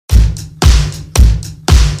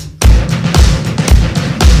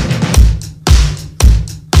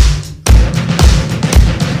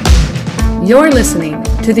You're listening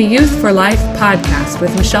to the Youth for Life podcast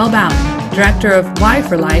with Michelle Bound, Director of Why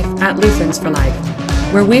for Life at Lutherans for Life,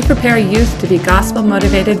 where we prepare youth to be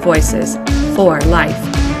gospel-motivated voices for life.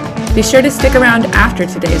 Be sure to stick around after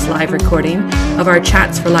today's live recording of our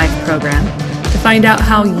Chats for Life program to find out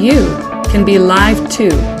how you can be live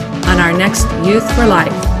too on our next Youth for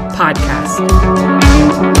Life podcast.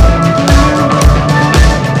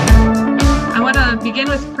 I want to begin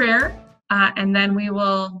with prayer, and then we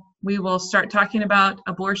will start talking about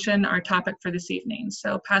abortion, our topic for this evening.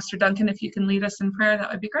 So, Pastor Duncan, if you can lead us in prayer,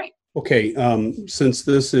 that would be great. Okay, since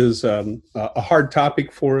this is a hard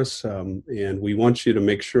topic for us, and we want you to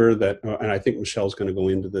make sure that, and I think Michelle's going to go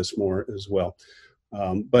into this more as well,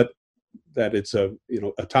 but that it's a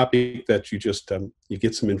topic that you just you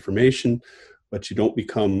get some information, but you don't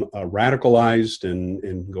become radicalized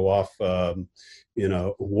and go off in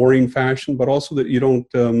a warring fashion, but also that you don't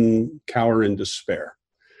cower in despair.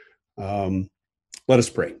 Let us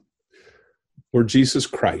pray. Lord Jesus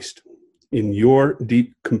Christ, in your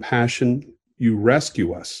deep compassion, you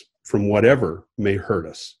rescue us from whatever may hurt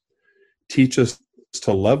us. Teach us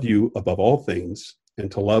to love you above all things and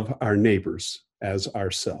to love our neighbors as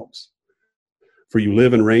ourselves. For you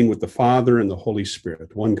live and reign with the Father and the Holy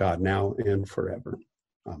Spirit, one God, now and forever.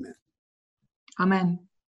 Amen. Amen.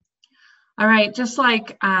 All right, just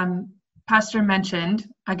like Pastor mentioned,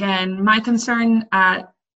 again, my concern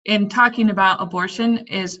in talking about abortion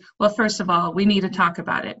is, well, first of all, we need to talk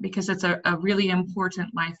about it because it's a really important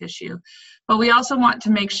life issue. But we also want to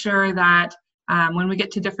make sure that when we get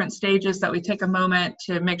to different stages that we take a moment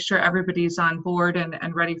to make sure everybody's on board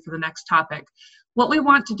and ready for the next topic. What we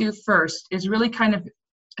want to do first is really kind of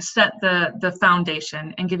set the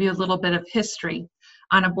foundation and give you a little bit of history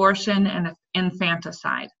on abortion and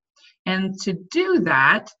infanticide. And to do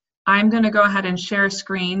that, I'm going to go ahead and share a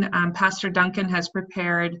screen. Pastor Duncan has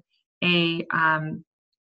prepared a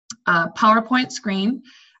PowerPoint screen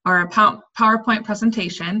or a PowerPoint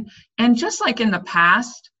presentation. And just like in the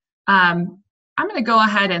past, I'm going to go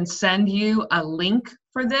ahead and send you a link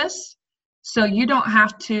for this so you don't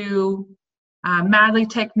have to madly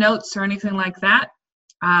take notes or anything like that.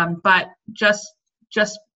 But just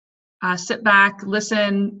sit back,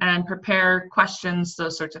 listen, and prepare questions,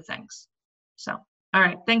 those sorts of things. So. All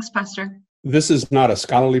right. Thanks, Pastor. This is not a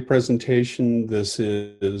scholarly presentation. This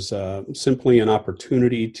is simply an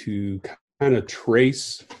opportunity to kind of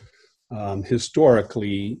trace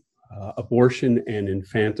historically abortion and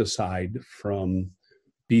infanticide from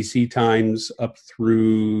BC times up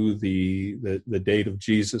through the date of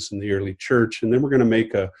Jesus in the early church. And then we're going to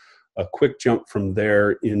make a quick jump from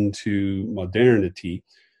there into modernity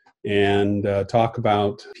and talk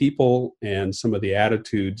about people and some of the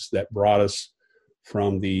attitudes that brought us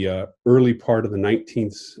from the early part of the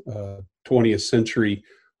 19th, 20th century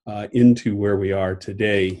into where we are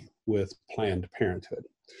today with Planned Parenthood.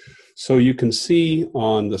 So you can see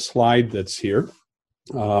on the slide that's here,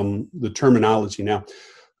 the terminology. Now,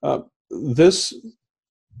 this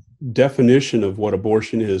definition of what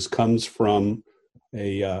abortion is comes from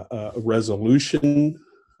a resolution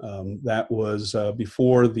that was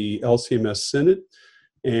before the LCMS Synod,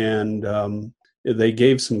 and they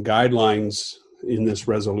gave some guidelines in this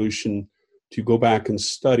resolution to go back and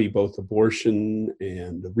study both abortion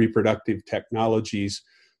and reproductive technologies.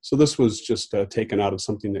 So this was just taken out of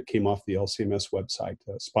something that came off the LCMS website.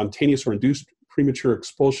 Spontaneous or induced premature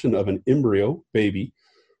expulsion of an embryo, baby,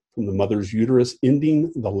 from the mother's uterus,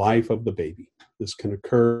 ending the life of the baby. This can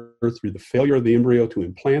occur through the failure of the embryo to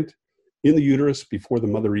implant in the uterus before the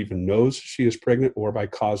mother even knows she is pregnant, or by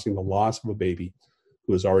causing the loss of a baby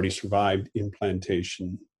who has already survived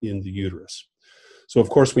implantation in the uterus. So, of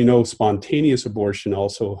course, we know spontaneous abortion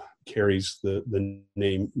also carries the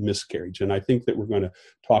name miscarriage, and I think that we're going to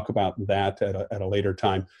talk about that at a later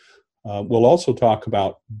time. We'll also talk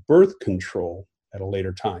about birth control at a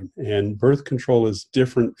later time, and birth control is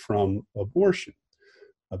different from abortion.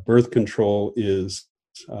 Birth control is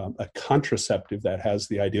a contraceptive that has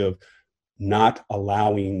the idea of not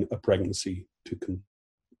allowing a pregnancy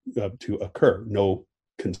to occur, no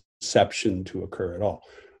conception to occur at all.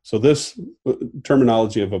 So this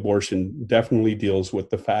terminology of abortion definitely deals with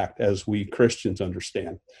the fact, as we Christians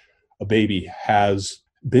understand, a baby has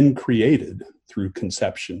been created through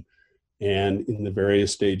conception, and in the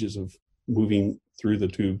various stages of moving through the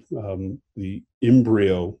tube, the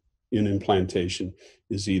embryo in implantation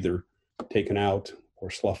is either taken out or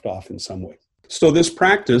sloughed off in some way. So this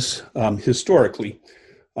practice, historically,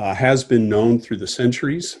 has been known through the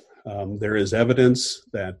centuries. There is evidence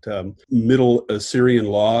that Middle Assyrian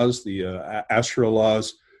laws, the Asherah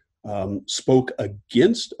laws, spoke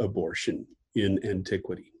against abortion in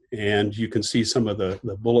antiquity. And you can see some of the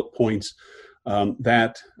bullet points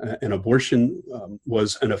that an abortion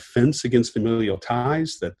was an offense against familial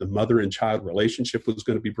ties, that the mother and child relationship was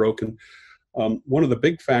going to be broken. One of the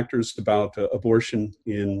big factors about abortion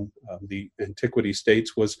in the antiquity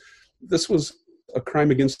states was this was a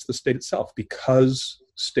crime against the state itself, because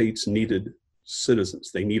states needed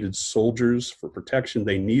citizens. They needed soldiers for protection.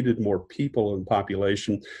 They needed more people in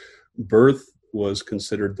population. Birth was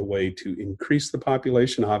considered the way to increase the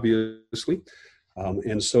population, obviously.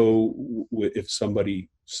 And so if somebody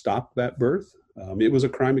stopped that birth, it was a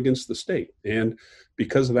crime against the state. And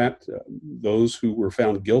because of that, those who were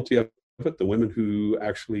found guilty of it, the women who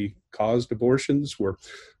actually caused abortions, were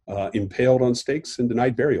impaled on stakes and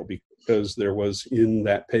denied burial, because there was in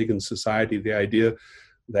that pagan society the idea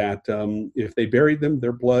that if they buried them,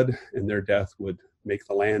 their blood and their death would make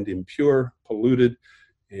the land impure, polluted,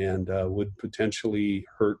 and would potentially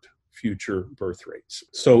hurt future birth rates.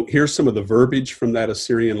 So here's some of the verbiage from that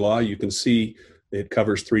Assyrian law. You can see it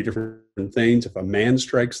covers three different things. If a man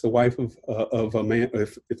strikes the wife of a man,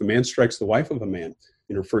 if a man strikes the wife of a man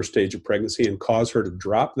in her first stage of pregnancy and cause her to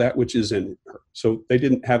drop that which is in her. So they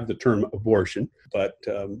didn't have the term abortion, but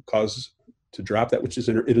cause to drop that which is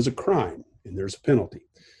in her, it is a crime, and there's a penalty.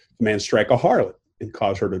 If a man strike a harlot and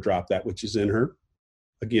cause her to drop that which is in her,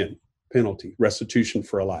 again, penalty, restitution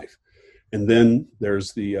for a life. And then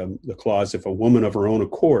there's the clause, if a woman of her own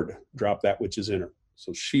accord drop that which is in her,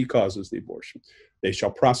 so she causes the abortion, they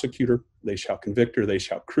shall prosecute her, they shall convict her, they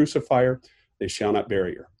shall crucify her, they shall not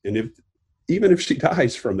bury her. And even if she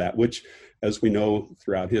dies from that, which, as we know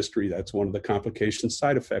throughout history, that's one of the complications,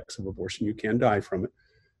 side effects of abortion, you can die from it,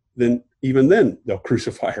 then even then they'll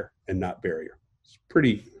crucify her and not bury her. It's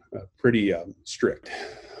pretty strict.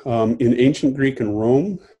 In ancient Greek and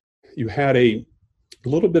Rome, you had a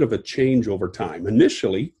little bit of a change over time.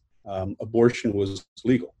 Initially, abortion was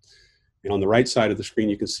legal. And on the right side of the screen,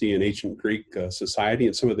 you can see in ancient Greek society,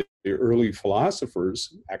 and some of the early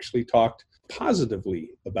philosophers actually talked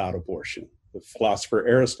positively about abortion. The philosopher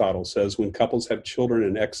Aristotle says, when couples have children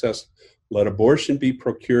in excess, let abortion be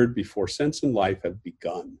procured before sense and life have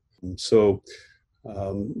begun. And so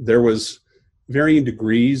there was varying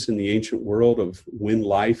degrees in the ancient world of when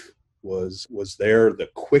life was there. The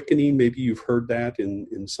quickening, maybe you've heard that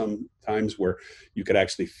in some times where you could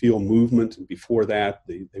actually feel movement. And before that,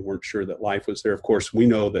 they weren't sure that life was there. Of course, we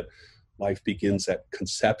know that life begins at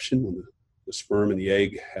conception, when the sperm and the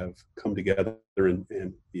egg have come together and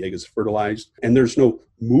the egg is fertilized. And there's no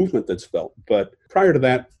movement that's felt. But prior to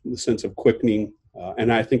that, the sense of quickening,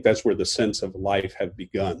 and I think that's where the sense of life had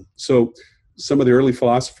begun. So some of the early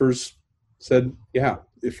philosophers said, yeah,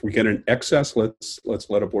 if we get an excess, let's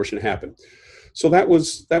let abortion happen. So that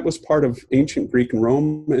was part of ancient Greek and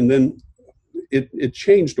Rome, and then it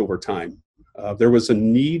changed over time. There was a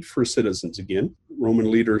need for citizens again.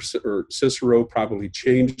 Roman leader Cicero probably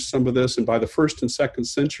changed some of this, and by the 1st and 2nd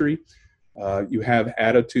century, you have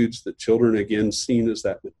attitudes that children again seen as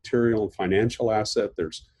that material and financial asset.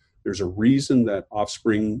 There's a reason that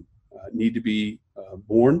offspring need to be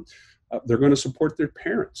born. They're going to support their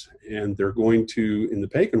parents, and they're going to, in the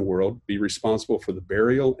pagan world, be responsible for the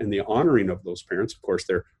burial and the honoring of those parents. Of course,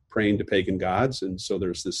 they're praying to pagan gods, and so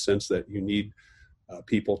there's this sense that you need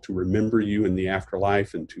people to remember you in the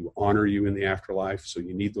afterlife and to honor you in the afterlife, so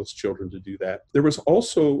you need those children to do that. There was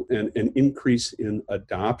also an increase in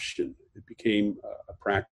adoption. It became a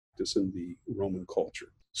practice in the Roman culture.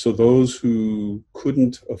 So those who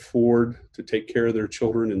couldn't afford to take care of their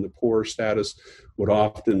children in the poorer status would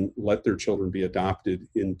often let their children be adopted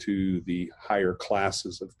into the higher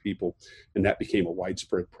classes of people. And that became a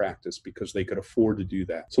widespread practice because they could afford to do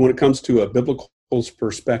that. So when it comes to a biblical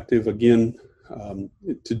perspective, again,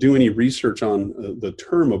 to do any research on the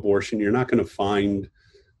term abortion, you're not going to find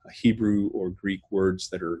Hebrew or Greek words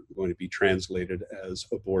that are going to be translated as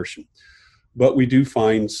abortion. But we do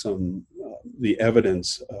find the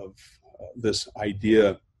evidence of this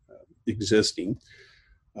idea existing.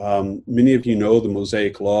 Many of you know the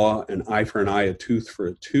Mosaic Law, an eye for an eye, a tooth for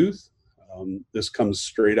a tooth. This comes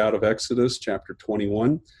straight out of Exodus chapter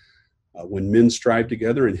 21. When men strive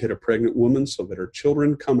together and hit a pregnant woman so that her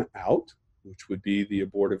children come out, which would be the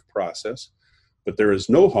abortive process, but there is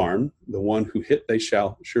no harm, the one who hit they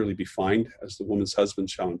shall surely be fined, as the woman's husband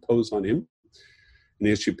shall impose on him. And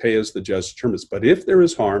they shall pay as the judge determines. But if there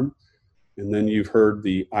is harm, and then you've heard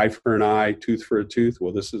the eye for an eye, tooth for a tooth,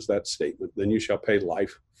 well, this is that statement. Then you shall pay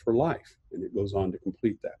life for life. And it goes on to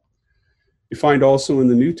complete that. You find also in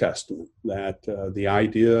the New Testament that the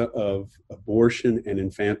idea of abortion and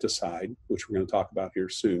infanticide, which we're going to talk about here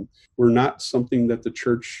soon, were not something that the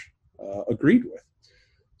church agreed with.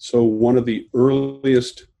 So one of the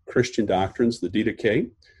earliest Christian Doctrines, the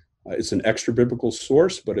Didache. It's an extra biblical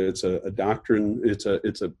source, but it's a doctrine. It's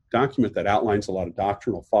a document that outlines a lot of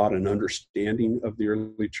doctrinal thought and understanding of the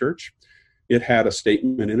early church. It had a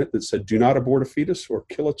statement in it that said, "Do not abort a fetus or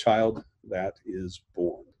kill a child that is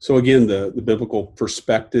born." So again, the biblical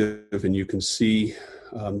perspective, and you can see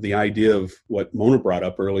the idea of what Mona brought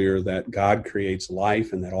up earlier, that God creates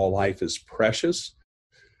life and that all life is precious,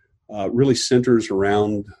 really centers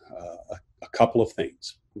around a couple of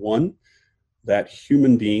things. One, that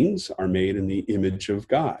human beings are made in the image of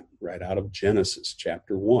God, right out of Genesis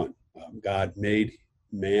chapter 1. God made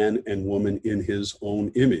man and woman in his own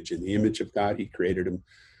image. In the image of God, he created them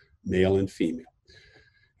male and female.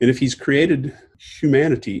 And if he's created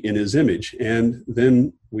humanity in his image, and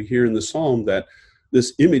then we hear in the Psalm that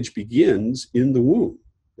this image begins in the womb,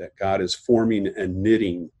 that God is forming and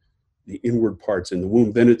knitting the inward parts in the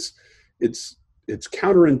womb, then it's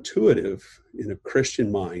counterintuitive in a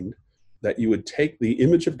Christian mind that you would take the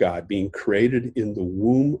image of God being created in the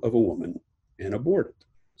womb of a woman and abort it.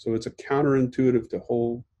 So it's a counterintuitive to the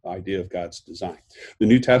whole idea of God's design. The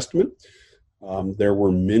New Testament, there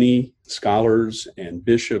were many scholars and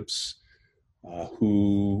bishops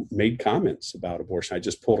who made comments about abortion. I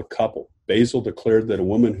just pulled a couple. Basil declared that a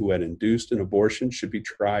woman who had induced an abortion should be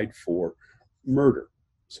tried for murder.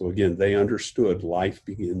 So again, they understood life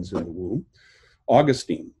begins in the womb.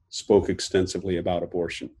 Augustine spoke extensively about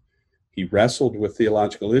abortion. He wrestled with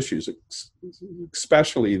theological issues,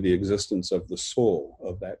 especially the existence of the soul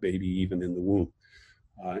of that baby even in the womb.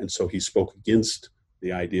 And so he spoke against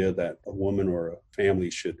the idea that a woman or a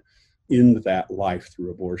family should end that life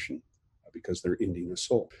through abortion because they're ending a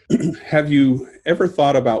soul. Have you ever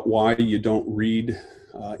thought about why you don't read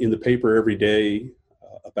in the paper every day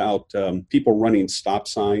about people running stop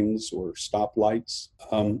signs or stoplights?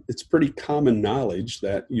 It's pretty common knowledge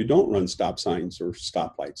that you don't run stop signs or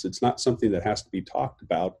stoplights. It's not something that has to be talked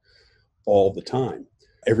about all the time.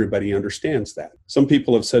 Everybody understands that. Some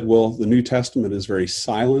people have said, well, the New Testament is very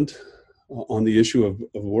silent on the issue of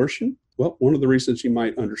abortion. Well, one of the reasons you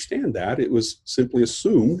might understand that, it was simply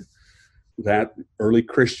assumed that early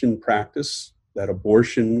Christian practice, that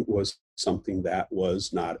abortion was something that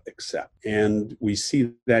was not accepted. And we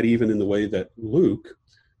see that even in the way that Luke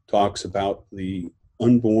talks about the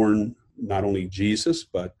unborn, not only Jesus,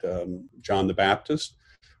 but John the Baptist,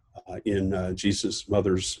 in Jesus'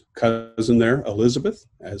 mother's cousin there, Elizabeth,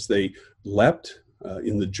 as they leapt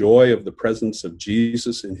in the joy of the presence of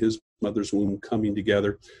Jesus in his mother's womb coming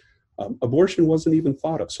together. Abortion wasn't even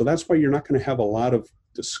thought of. So that's why you're not going to have a lot of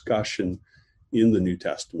discussion in the New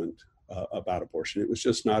Testament about abortion. It was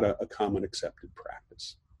just not a common accepted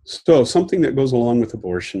practice. So something that goes along with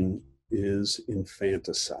abortion is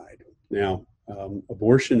infanticide. Now,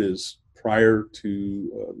 abortion is prior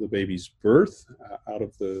to the baby's birth out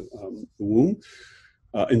of the womb.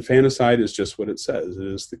 Infanticide is just what it says. It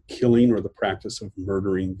is the killing or the practice of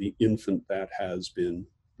murdering the infant that has been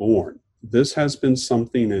born. This has been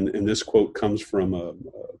something, and this quote comes from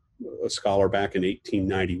a scholar back in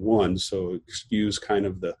 1891, so excuse kind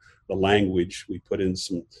of the language. We put in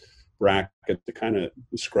some bracket to kind of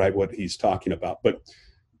describe what he's talking about. But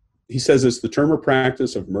he says it's the term or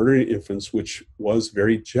practice of murdering infants, which was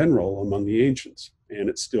very general among the ancients, and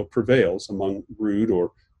it still prevails among rude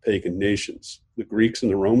or pagan nations. The Greeks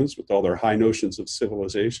and the Romans, with all their high notions of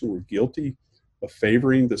civilization, were guilty of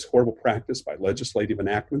favoring this horrible practice by legislative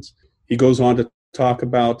enactments. He goes on to talk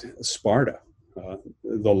about Sparta.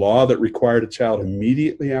 The law that required a child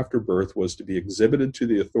immediately after birth was to be exhibited to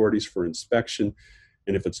the authorities for inspection,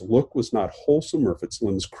 and if its look was not wholesome or if its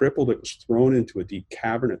limbs crippled, it was thrown into a deep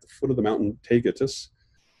cavern at the foot of the mountain Taygetus,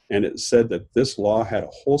 and it said that this law had a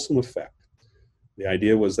wholesome effect. The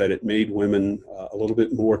idea was that it made women a little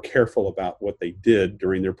bit more careful about what they did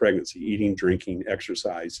during their pregnancy, eating, drinking,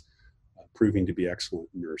 exercise, proving to be excellent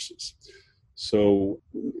nurses. So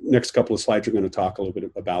next couple of slides are going to talk a little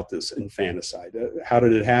bit about this infanticide. How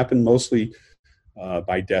did it happen? Mostly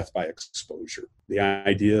by death by exposure. The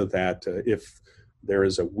idea that if there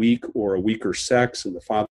is a weak or a weaker sex and the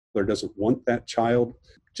father doesn't want that child,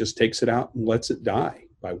 just takes it out and lets it die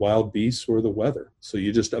by wild beasts or the weather. So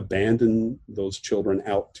you just abandon those children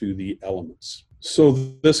out to the elements. So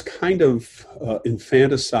this kind of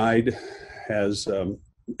infanticide has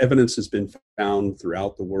evidence has been found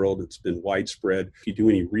throughout the world. It's been widespread. If you do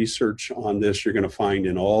any research on this, you're going to find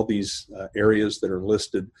in all these areas that are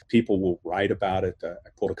listed, people will write about it. I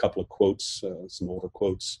pulled a couple of quotes, some older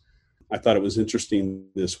quotes. I thought it was interesting,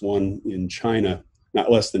 this one in China,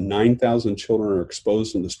 not less than 9,000 children are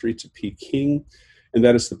exposed in the streets of Peking, and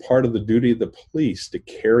that is the part of the duty of the police to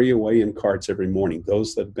carry away in carts every morning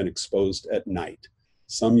those that have been exposed at night.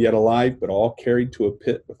 some yet alive, but all carried to a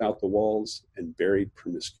pit without the walls and buried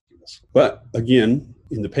promiscuously. But again,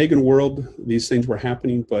 in the pagan world, these things were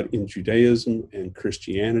happening, but in Judaism and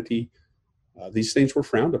Christianity, these things were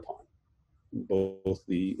frowned upon, both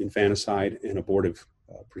the infanticide and abortive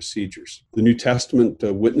procedures. The New Testament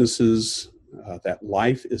witnesses that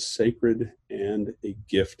life is sacred and a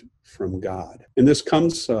gift from God. And this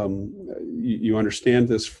comes, you understand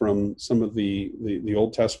this from some of the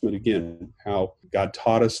Old Testament again, how God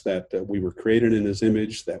taught us that we were created in his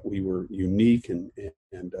image, that we were unique and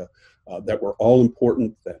that we're all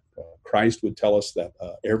important, that Christ would tell us that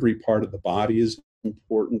every part of the body is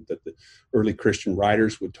important, that the early Christian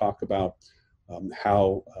writers would talk about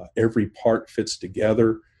how every part fits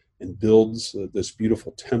together and builds this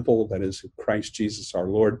beautiful temple that is Christ Jesus our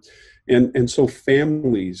Lord. And so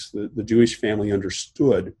families, the Jewish family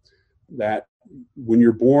understood that when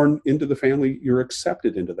you're born into the family, you're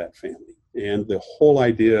accepted into that family. And the whole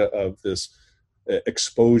idea of this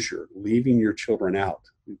exposure, leaving your children out,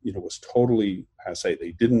 was totally,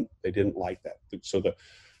 they didn't like that. So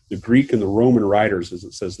the Greek and the Roman writers, as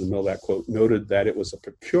it says in the middle of that quote, noted that it was a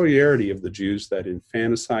peculiarity of the Jews that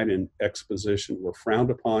infanticide and exposition were frowned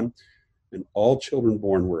upon, and all children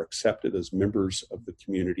born were accepted as members of the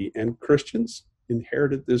community. And Christians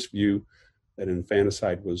inherited this view that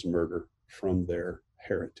infanticide was murder from their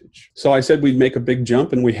heritage. So I said we'd make a big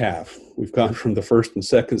jump, and we have. We've gone from the 1st and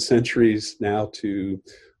 2nd centuries now to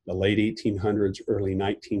the late 1800s, early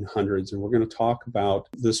 1900s, and we're going to talk about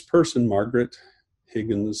this person, Margaret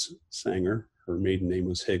Higgins Sanger. Her maiden name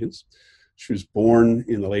was Higgins. She was born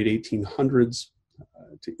in the late 1800s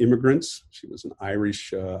to immigrants. She was an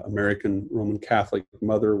Irish American Roman Catholic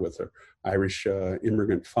mother with an Irish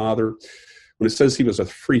immigrant father. When it says he was a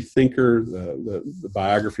free thinker, the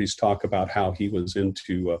biographies talk about how he was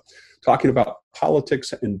into talking about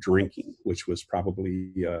politics and drinking, which was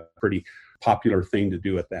probably a pretty popular thing to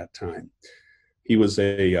do at that time. He was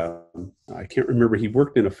I can't remember, he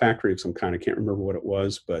worked in a factory of some kind. I can't remember what it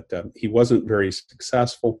was, but he wasn't very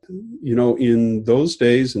successful. In those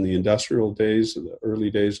days, in the industrial days, the early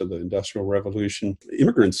days of the Industrial Revolution,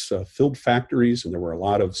 immigrants filled factories and there were a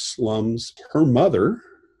lot of slums. Her mother,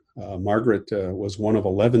 Margaret, was one of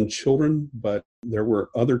 11 children, but there were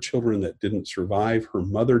other children that didn't survive. Her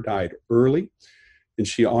mother died early, and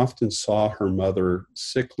she often saw her mother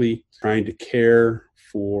sickly, trying to care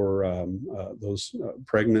for those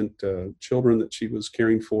pregnant children that she was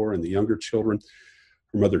caring for and the younger children.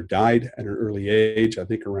 Her mother died at an early age, I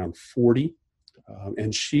think around 40,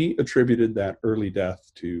 and she attributed that early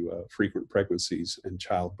death to frequent pregnancies and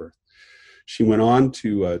childbirth. She went on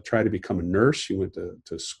to try to become a nurse. She went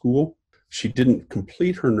to school. She didn't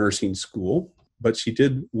complete her nursing school, but she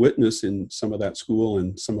did witness in some of that school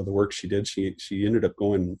and some of the work she did. She ended up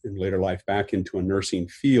going in later life back into a nursing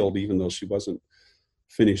field, even though she wasn't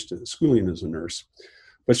finished schooling as a nurse.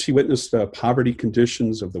 But she witnessed poverty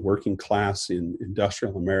conditions of the working class in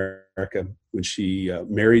industrial America. When she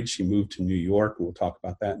married, she moved to New York, and we'll talk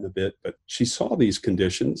about that in a bit. But she saw these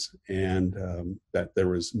conditions, and that there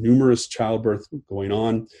was numerous childbirth going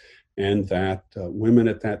on, and that women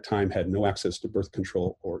at that time had no access to birth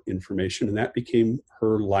control or information. And that became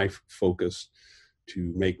her life focus,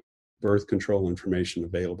 to make birth control information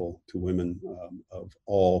available to women of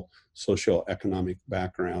all socioeconomic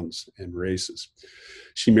backgrounds and races.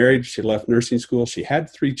 She married, she left nursing school, she had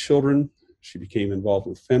 3 children. She became involved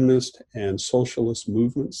with feminist and socialist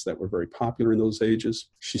movements that were very popular in those ages.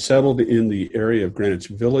 She settled in the area of Greenwich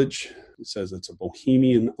Village. It says it's a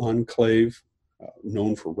bohemian enclave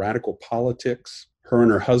known for radical politics. Her and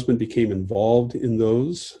her husband became involved in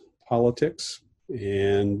those politics,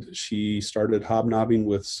 and she started hobnobbing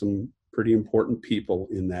with some pretty important people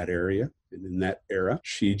in that area and in that era.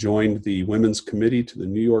 She joined the Women's Committee to the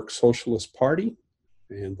New York Socialist Party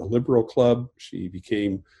and the Liberal Club. She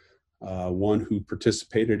became one who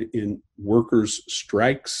participated in workers'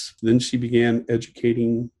 strikes. Then she began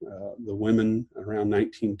educating the women around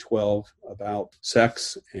 1912 about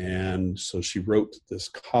sex. And so she wrote this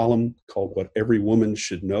column called What Every Woman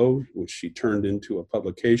Should Know, which she turned into a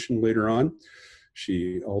publication later on.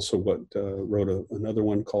 She also wrote another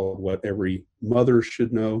one called What Every Mother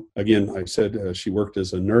Should Know. Again, I said she worked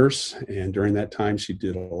as a nurse, and during that time she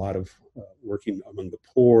did a lot of working among the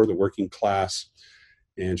poor, the working class,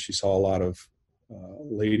 and she saw a lot of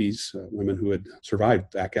ladies, women who had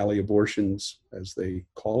survived back alley abortions, as they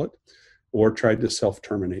call it, or tried to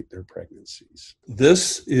self-terminate their pregnancies.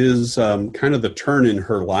 This is kind of the turn in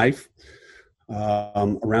her life.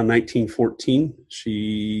 Around 1914,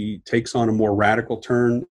 she takes on a more radical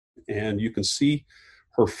turn, and you can see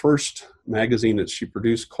her first magazine that she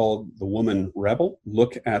produced called The Woman Rebel.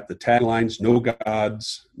 Look at the taglines: no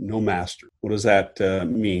gods, no master. What does that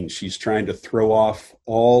mean? She's trying to throw off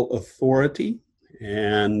all authority,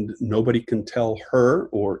 and nobody can tell her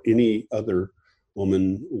or any other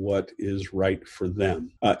woman what is right for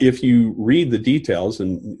them. If you read the details,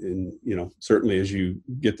 and certainly as you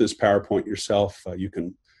get this PowerPoint yourself, you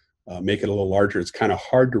can make it a little larger. It's kind of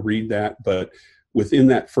hard to read that, but within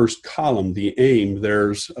that first column, the aim,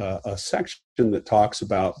 there's a section that talks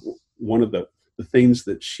about one of the things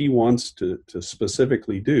that she wants to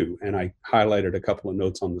specifically do. And I highlighted a couple of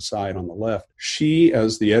notes on the side on the left. She,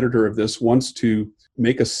 as the editor of this, wants to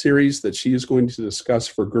make a series that she is going to discuss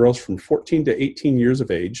for girls from 14 to 18 years of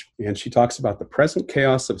age. And she talks about the present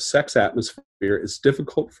chaos of sex atmosphere. It's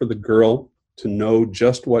difficult for the girl to know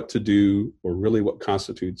just what to do, or really what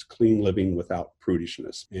constitutes clean living without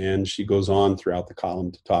prudishness. And she goes on throughout the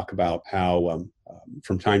column to talk about how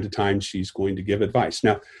from time to time she's going to give advice.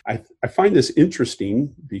 Now, I find this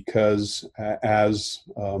interesting because as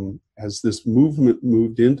this movement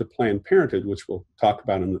moved into Planned Parenthood, which we'll talk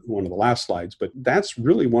about in one of the last slides, but that's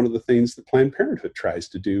really one of the things that Planned Parenthood tries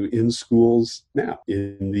to do in schools now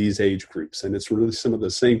in these age groups. And it's really some of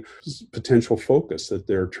the same potential focus that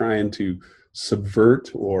they're trying to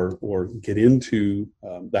subvert or get into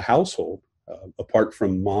the household, apart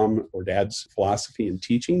from mom or dad's philosophy and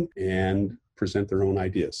teaching, and present their own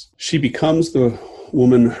ideas. She becomes the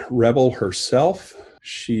woman rebel herself.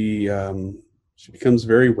 She becomes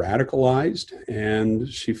very radicalized, and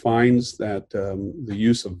she finds that the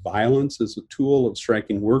use of violence as a tool of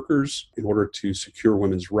striking workers in order to secure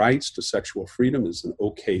women's rights to sexual freedom is an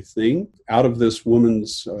okay thing. Out of this woman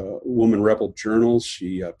rebel journals,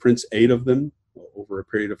 she prints 8 of them over a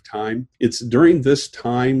period of time. It's during this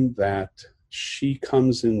time that she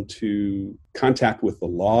comes into contact with the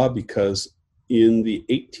law, because in the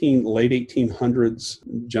late 1800s,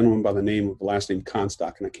 a gentleman by the last name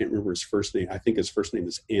Comstock, and I can't remember his first name. I think his first name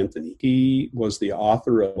is Anthony. He was the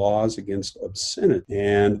author of laws against obscenity,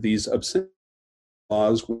 and these obscenity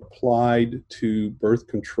laws were applied to birth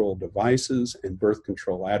control devices and birth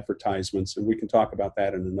control advertisements, and we can talk about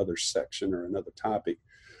that in another section or another topic.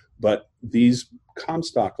 But these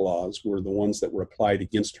Comstock laws were the ones that were applied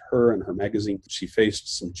against her and her magazine. She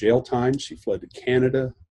faced some jail time. She fled to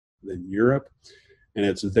Canada, then Europe. And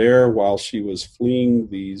it's there, while she was fleeing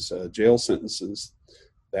these jail sentences,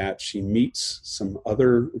 that she meets some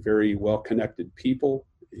other very well-connected people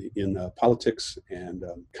in politics and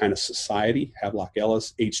kind of society. Havelock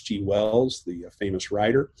Ellis, H.G. Wells, the famous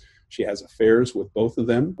writer. She has affairs with both of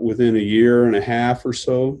them. Within a year and a half or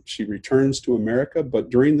so, she returns to America. But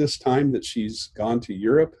during this time that she's gone to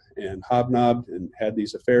Europe and hobnobbed and had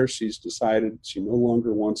these affairs, she's decided she no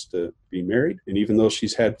longer wants to be married. And even though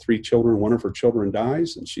she's had 3 children, one of her children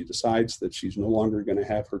dies, and she decides that she's no longer going to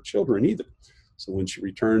have her children either. So when she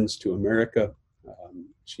returns to America,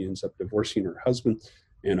 she ends up divorcing her husband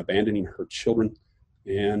and abandoning her children.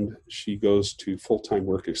 And she goes to full-time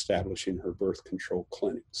work establishing her birth control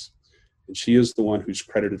clinics. And she is the one who's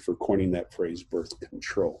credited for coining that phrase, birth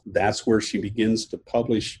control. That's where she begins to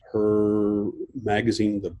publish her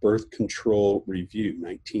magazine, The Birth Control Review,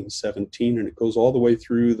 1917, and it goes all the way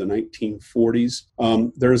through the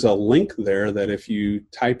 1940s. There's a link there that if you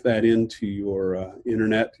type that into your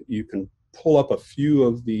internet, you can pull up a few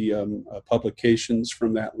of the publications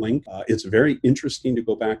from that link. It's very interesting to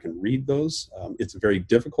go back and read those. It's very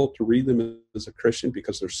difficult to read them as a Christian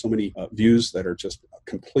because there's so many views that are just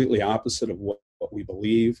completely opposite of what we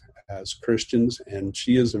believe as Christians. And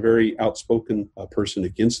she is a very outspoken person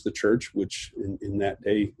against the church, which in that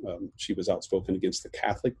day, she was outspoken against the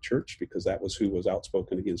Catholic Church because that was who was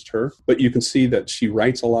outspoken against her. But you can see that she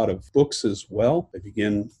writes a lot of books as well. They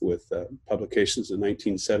begin with publications in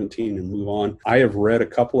 1917 and move on. I have read a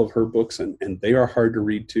couple of her books, and they are hard to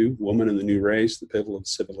read too. Woman in the New Race, The Pivotal of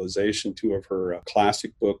Civilization, 2 of her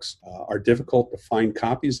classic books are difficult to find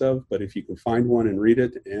copies of, but if you can find one and read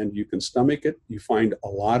it and you can stomach it, you find a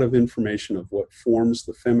lot of information of what forms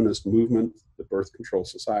the feminist movement, the Birth Control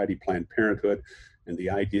Society, Planned Parenthood, and the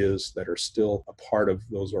ideas that are still a part of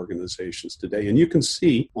those organizations today. And you can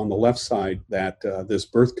see on the left side that this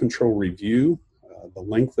Birth Control Review, the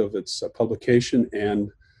length of its publication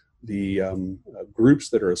and the groups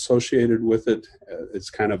that are associated with it, it's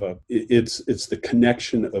kind of it's the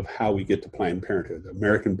connection of how we get to Planned Parenthood. The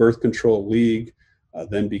American Birth Control League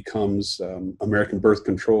then becomes American Birth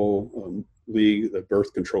Control League, the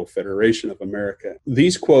Birth Control Federation of America.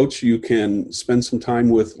 These quotes you can spend some time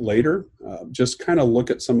with later. Just kind of look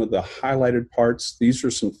at some of the highlighted parts. These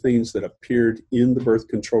are some things that appeared in the Birth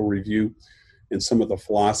Control Review. and some of the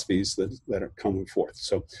philosophies that are coming forth.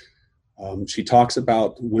 So she talks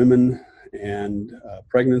about women and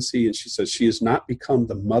pregnancy, and she says she has not become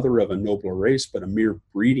the mother of a nobler race, but a mere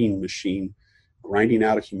breeding machine grinding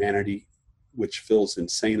out of humanity, which fills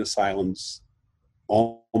insane asylums,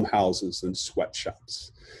 almhouses, and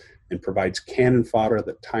sweatshops, and provides cannon fodder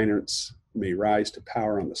that tyrants may rise to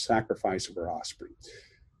power on the sacrifice of her offspring.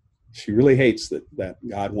 She really hates that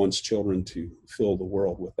God wants children to fill the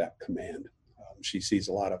world with that command. She sees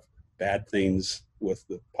a lot of bad things with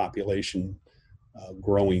the population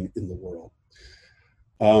growing in the world.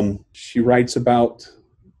 She writes about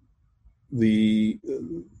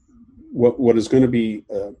what is going to be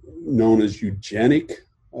known as eugenic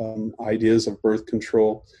ideas of birth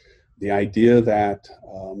control, the idea that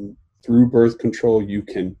through birth control you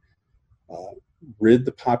can rid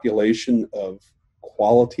the population of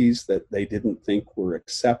qualities that they didn't think were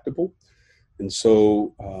acceptable. And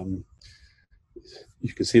so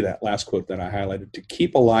you can see that last quote that I highlighted, to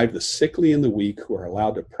keep alive the sickly and the weak who are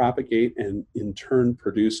allowed to propagate and in turn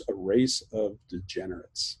produce a race of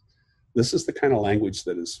degenerates. This is the kind of language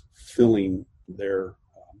that is filling their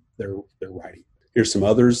writing. Here's some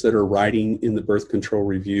others that are writing in the birth control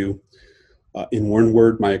review. In one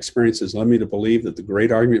word, my experiences led me to believe that the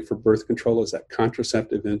great argument for birth control is that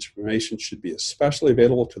contraceptive information should be especially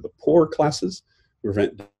available to the poor classes,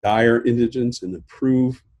 prevent dire indigence, and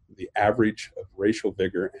improve the average of racial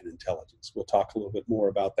vigor and intelligence. We'll talk a little bit more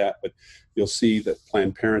about that, but you'll see that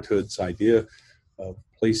Planned Parenthood's idea of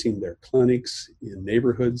placing their clinics in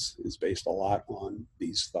neighborhoods is based a lot on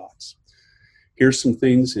these thoughts. Here's some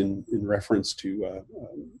things in reference to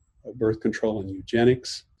birth control and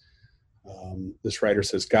eugenics. This writer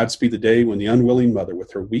says, Godspeed the day when the unwilling mother,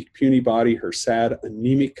 with her weak, puny body, her sad,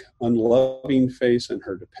 anemic, unloving face, and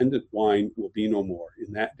her dependent wine will be no more.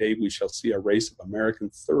 In that day we shall see a race of American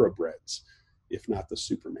thoroughbreds, if not the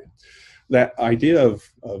Superman. That idea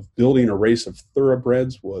of building a race of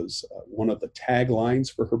thoroughbreds was one of the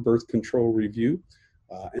taglines for her birth control review.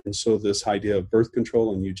 And so this idea of birth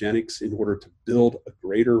control and eugenics in order to build a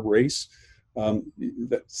greater race,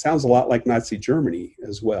 that sounds a lot like Nazi Germany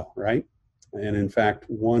as well, right? And in fact,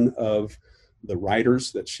 one of the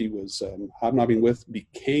writers that she was hobnobbing with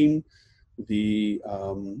became the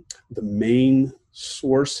main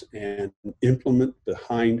source and implement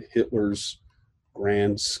behind Hitler's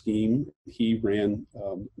grand scheme. He ran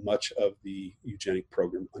much of the eugenic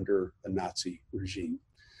program under the Nazi regime.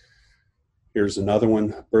 Here's another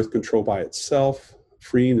one, birth control by itself,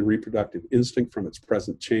 freeing the reproductive instinct from its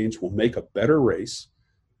present chains will make a better race.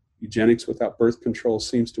 Eugenics without birth control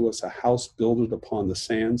seems to us a house builded upon the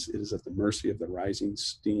sands. It is at the mercy of the rising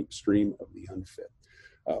stream of the unfit.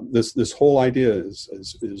 This whole idea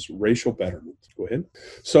is racial betterment. Go ahead.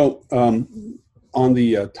 So on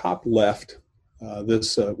the top left,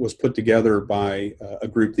 this was put together by a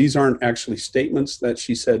group. These aren't actually statements that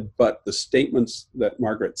she said, but the statements that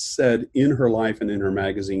Margaret said in her life and in her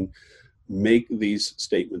magazine make these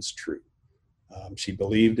statements true. She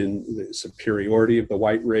believed in the superiority of the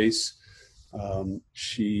white race.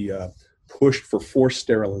 She pushed for forced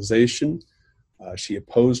sterilization. She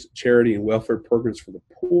opposed charity and welfare programs for the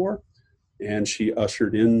poor. And she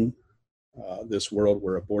ushered in this world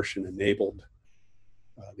where abortion enabled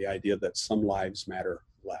the idea that some lives matter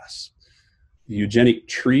less. The eugenic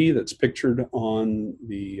tree that's pictured on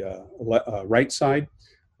the right side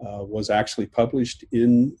was actually published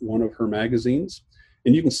in one of her magazines.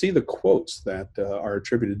 And you can see the quotes that are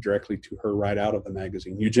attributed directly to her right out of the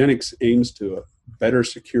magazine. Eugenics aims to better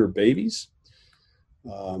secure babies.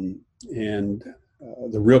 And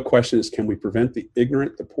the real question is, can we prevent the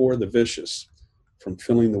ignorant, the poor, the vicious from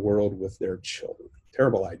filling the world with their children?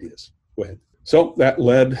 Terrible ideas. Go ahead. So that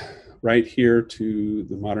led right here to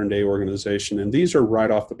the modern day organization. And these are right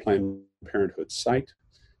off the Planned Parenthood site.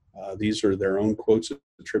 These are their own quotes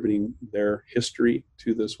attributing their history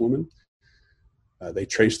to this woman. They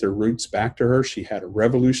trace their roots back to her. She had a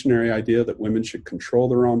revolutionary idea that women should control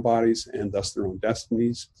their own bodies and thus their own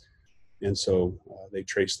destinies. And so they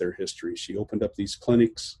trace their history. She opened up these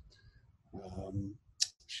clinics.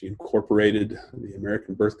 She incorporated the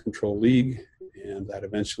American Birth Control League, and that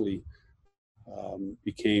eventually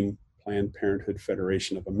became Planned Parenthood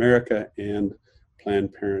Federation of America and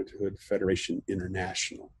Planned Parenthood Federation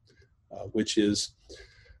International, which is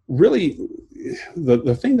really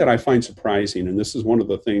the thing that I find surprising, and this is one of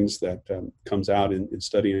the things that comes out in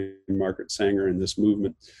studying Margaret Sanger and this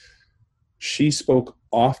movement. She spoke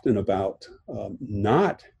often about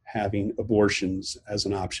not having abortions as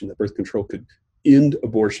an option, that birth control could end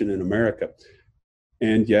abortion in America.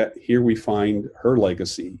 And yet here we find her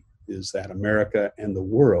legacy is that America and the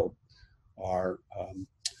world are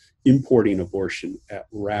importing abortion at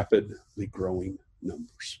rapidly growing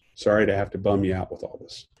numbers. Sorry to have to bum you out with all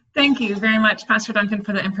this. Thank you very much, Pastor Duncan,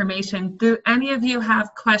 for the information. Do any of you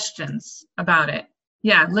have questions about it?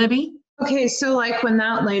 Yeah, Libby? Okay, so like when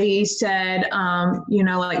that lady said,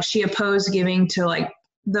 like she opposed giving to like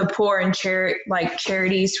the poor and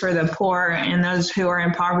charities for the poor and those who are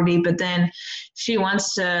in poverty, but then she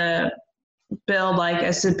wants to build like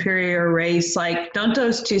a superior race. Like, don't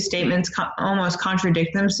those two statements almost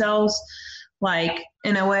contradict themselves, like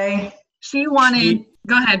in a way?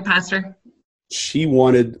 Go ahead, Pastor. She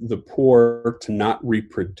wanted the poor to not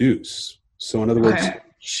reproduce. So in other words,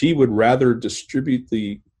 she would rather distribute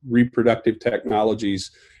the reproductive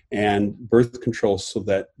technologies and birth control so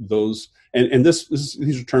that those, and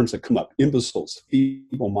these are terms that come up, imbeciles,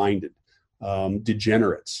 feeble-minded,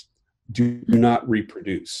 degenerates, do not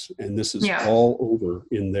reproduce. And this is all over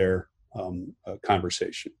in their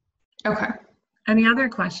conversation. Okay. Any other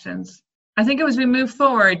questions? I think as we move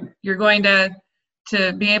forward, you're going to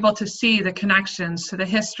be able to see the connections to the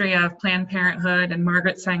history of Planned Parenthood and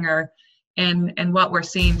Margaret Sanger and what we're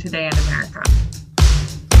seeing today in America.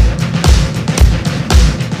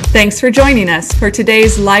 Thanks for joining us for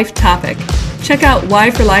today's Life topic. Check out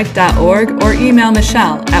whyforlife.org or email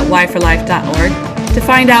Michelle at whyforlife.org to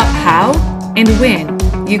find out how and when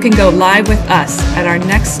you can go live with us at our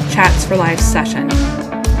next Chats for Life session.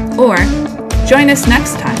 Or join us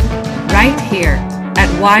next time, right here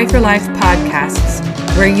at Why for Life Podcasts,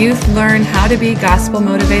 where youth learn how to be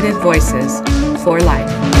gospel-motivated voices for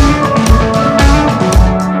life.